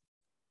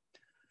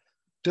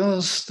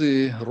 Does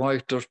the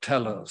writer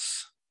tell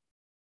us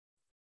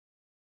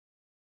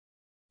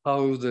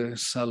how they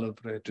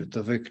celebrated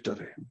the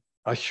victory?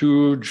 A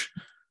huge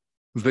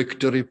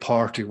victory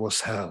party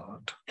was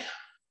held.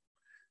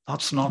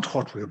 That's not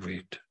what we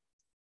read.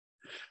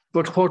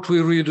 But what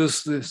we read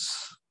is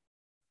this,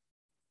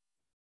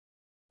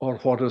 or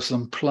what is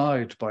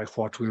implied by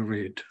what we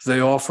read.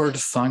 They offered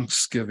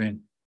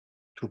thanksgiving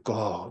to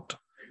God.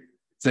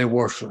 They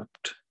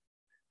worshipped.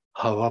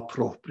 How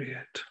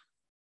appropriate.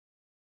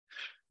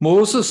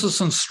 Moses is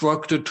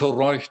instructed to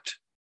write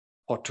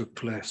what took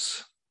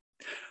place,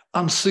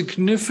 and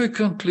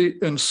significantly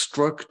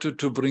instructed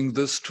to bring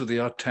this to the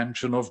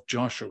attention of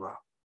Joshua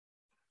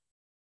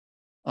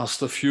as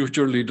the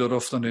future leader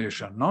of the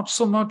nation. Not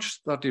so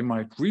much that he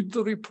might read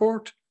the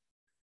report,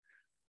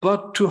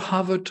 but to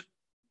have it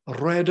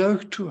read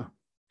out to him.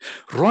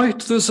 Write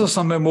this as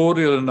a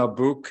memorial in a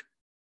book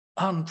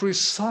and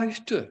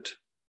recite it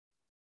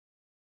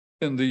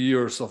in the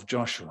years of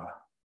Joshua.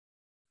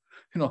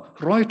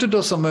 Write it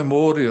as a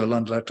memorial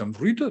and let him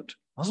read it.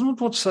 That's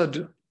not what's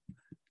said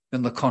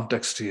in the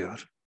context here.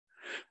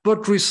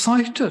 But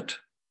recite it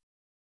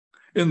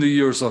in the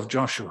years of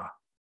Joshua.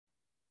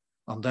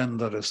 And then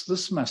there is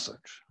this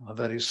message, a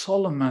very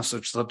solemn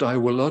message, that I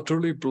will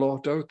utterly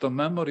blot out the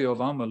memory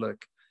of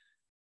Amalek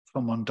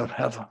from under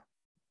heaven.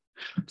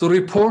 The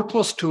report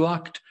was to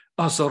act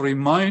as a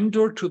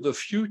reminder to the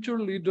future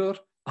leader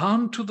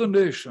and to the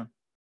nation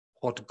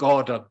what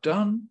God had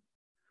done,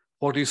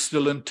 what he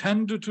still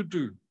intended to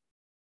do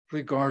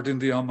regarding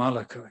the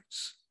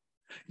Amalekites.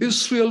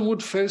 Israel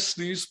would face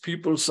these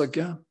peoples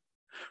again.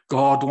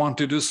 God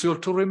wanted Israel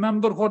to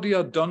remember what he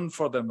had done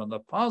for them in the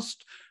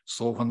past,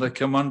 so when they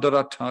came under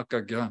attack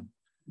again,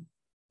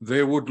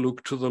 they would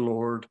look to the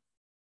Lord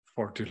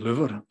for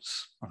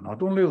deliverance. And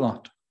not only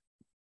that,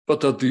 but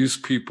that these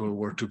people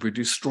were to be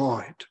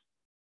destroyed.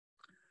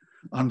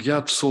 And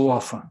yet so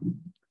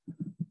often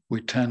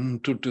we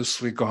tend to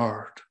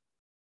disregard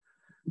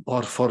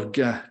or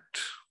forget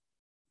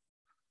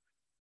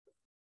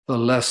the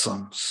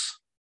lessons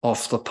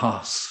of the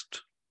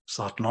past. Is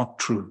that not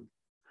true?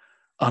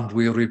 And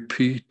we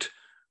repeat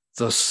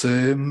the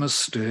same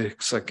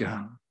mistakes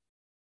again.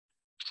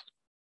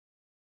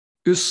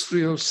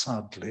 Israel,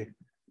 sadly,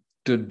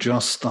 did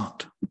just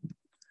that.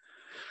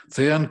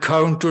 They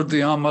encountered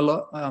the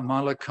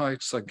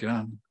Amalekites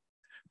again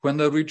when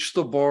they reached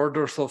the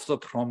borders of the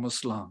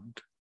promised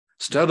land.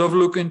 Instead of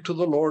looking to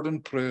the Lord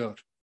in prayer,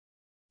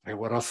 they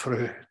were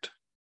afraid.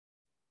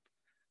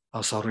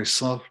 As a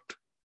result,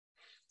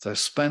 they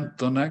spent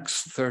the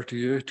next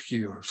 38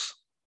 years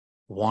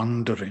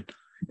wandering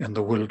in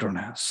the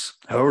wilderness.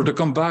 However, to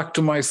come back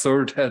to my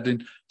third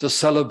heading, the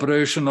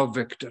celebration of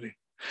victory.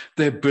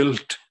 They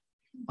built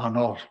an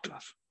altar.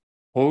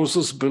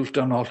 Moses built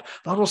an altar.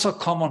 That was a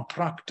common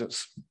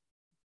practice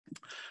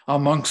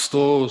amongst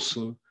those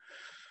who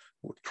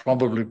would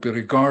probably be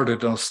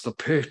regarded as the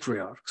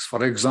patriarchs.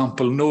 For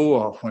example,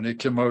 Noah, when he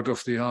came out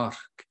of the ark,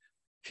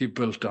 he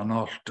built an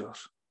altar.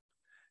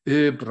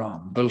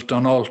 Abraham built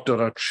an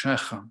altar at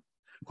Shechem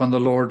when the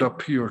Lord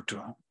appeared to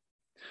him.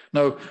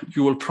 Now,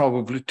 you will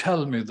probably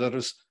tell me there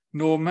is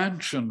no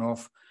mention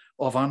of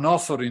an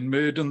offering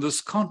made in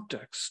this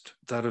context.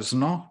 There is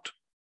not.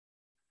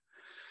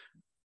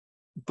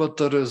 But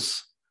there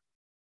is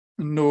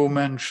no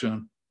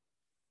mention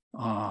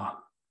of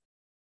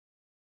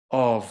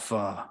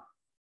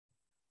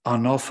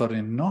an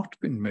offering not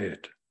being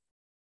made.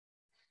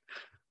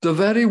 The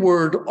very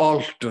word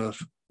altar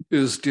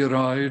is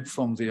derived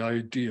from the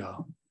idea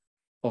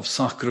of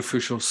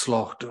sacrificial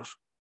slaughter.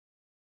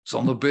 It's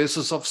on the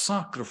basis of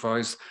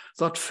sacrifice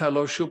that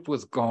fellowship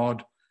with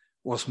God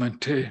was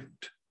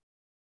maintained.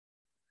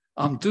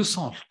 And this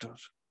altar,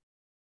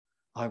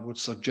 I would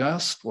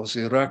suggest, was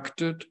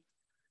erected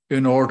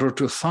in order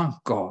to thank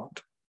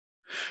God.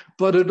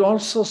 But it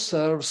also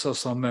serves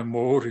as a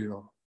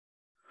memorial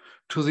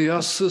to the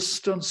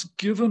assistance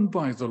given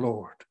by the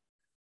Lord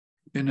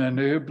in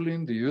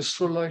enabling the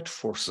Israelite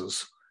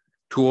forces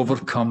to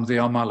overcome the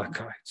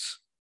Amalekites.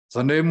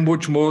 The name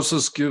which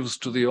Moses gives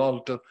to the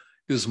altar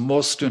is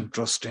most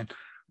interesting.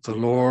 The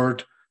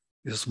Lord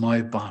is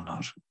my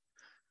banner.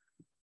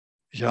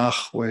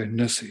 Yahweh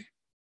Nissi.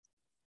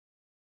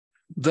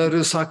 There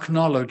is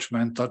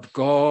acknowledgement that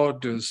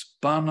God is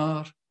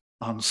banner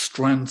and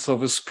strength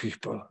of his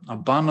people. A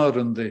banner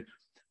in the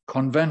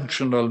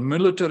Conventional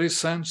military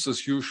sense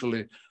is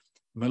usually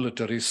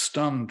military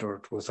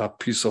standard with a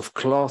piece of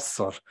cloth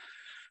or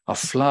a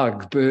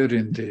flag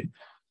bearing the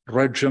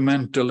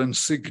regimental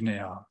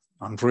insignia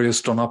and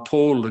raised on a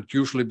pole. It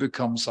usually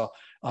becomes a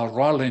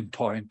rallying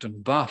point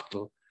in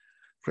battle,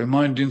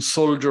 reminding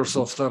soldiers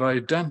of their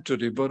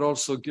identity, but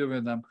also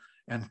giving them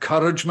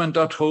encouragement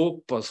and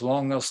hope. As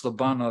long as the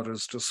banner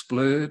is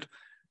displayed,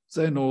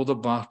 they know the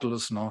battle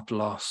is not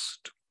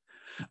lost.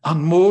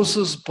 And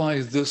Moses, by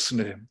this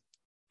name,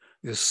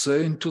 is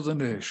saying to the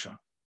nation,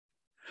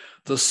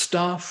 the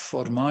staff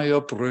or my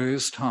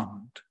upraised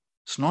hand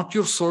is not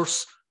your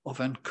source of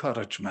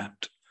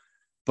encouragement,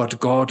 but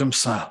God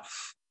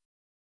himself.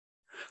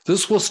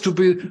 This was to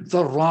be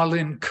the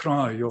rallying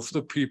cry of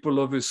the people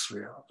of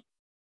Israel.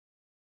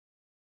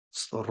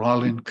 It's the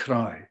rallying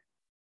cry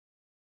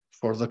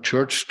for the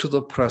church to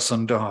the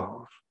present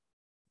hour.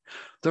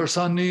 There's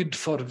a need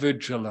for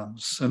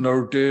vigilance in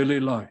our daily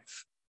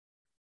life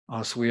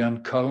as we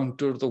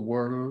encounter the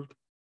world,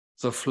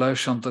 the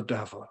flesh, and the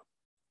devil.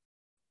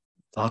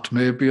 That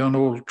may be an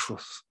old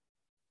truth,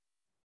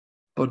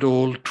 but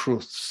old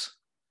truths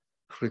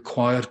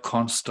require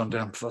constant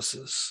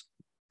emphasis.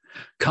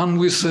 Can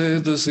we say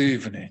this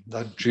evening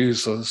that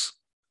Jesus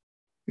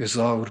is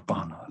our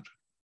banner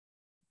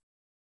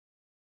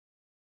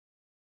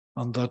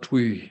and that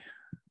we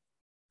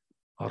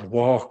are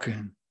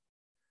walking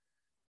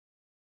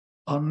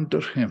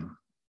under him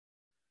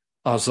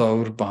as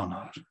our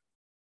banner?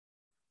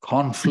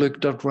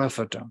 Conflict at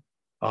Rephidim,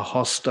 a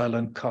hostile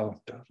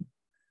encounter.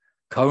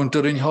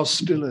 Countering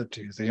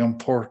hostility, the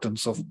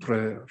importance of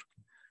prayer.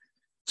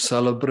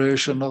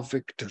 Celebration of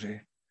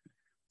victory.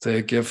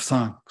 They give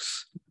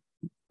thanks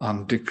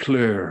and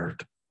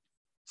declared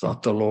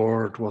that the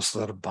Lord was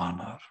their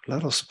banner.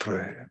 Let us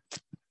pray.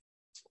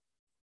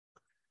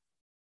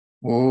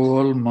 O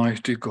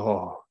Almighty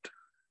God,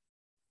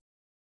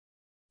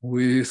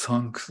 we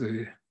thank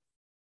thee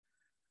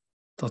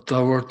that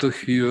thou art the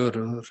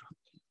hearer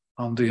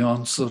and the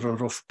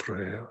answerer of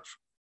prayer,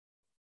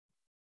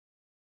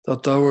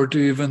 that thou art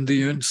even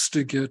the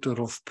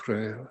instigator of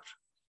prayer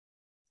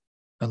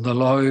in the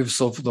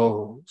lives of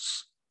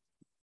those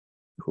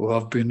who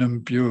have been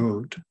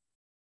imbued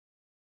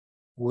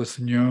with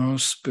new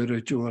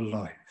spiritual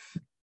life.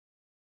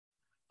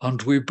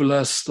 And we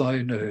bless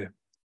thy name,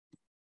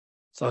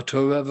 that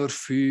however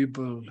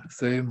feeble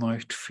they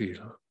might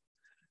feel,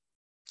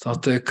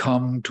 that they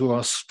come to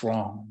a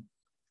strong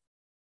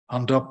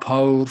and a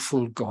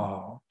powerful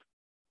God,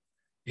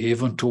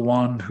 even to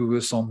one who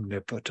is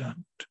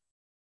omnipotent,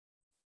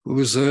 who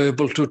is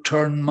able to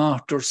turn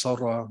matters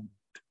around,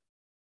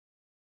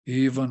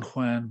 even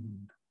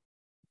when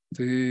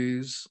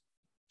these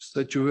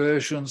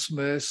situations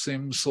may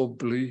seem so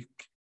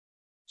bleak,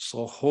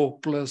 so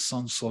hopeless,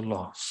 and so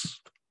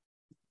lost,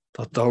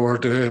 that thou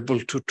art able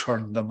to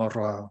turn them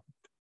around.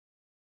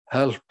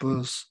 Help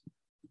us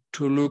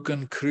to look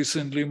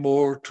increasingly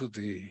more to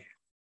thee,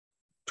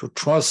 to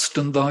trust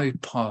in thy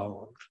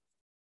power,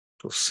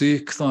 to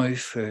seek thy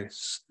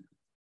face,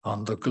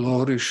 and the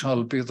glory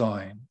shall be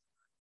thine.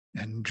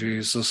 In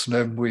Jesus'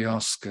 name we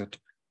ask it.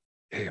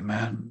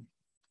 Amen.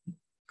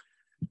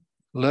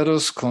 Let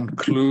us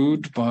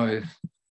conclude by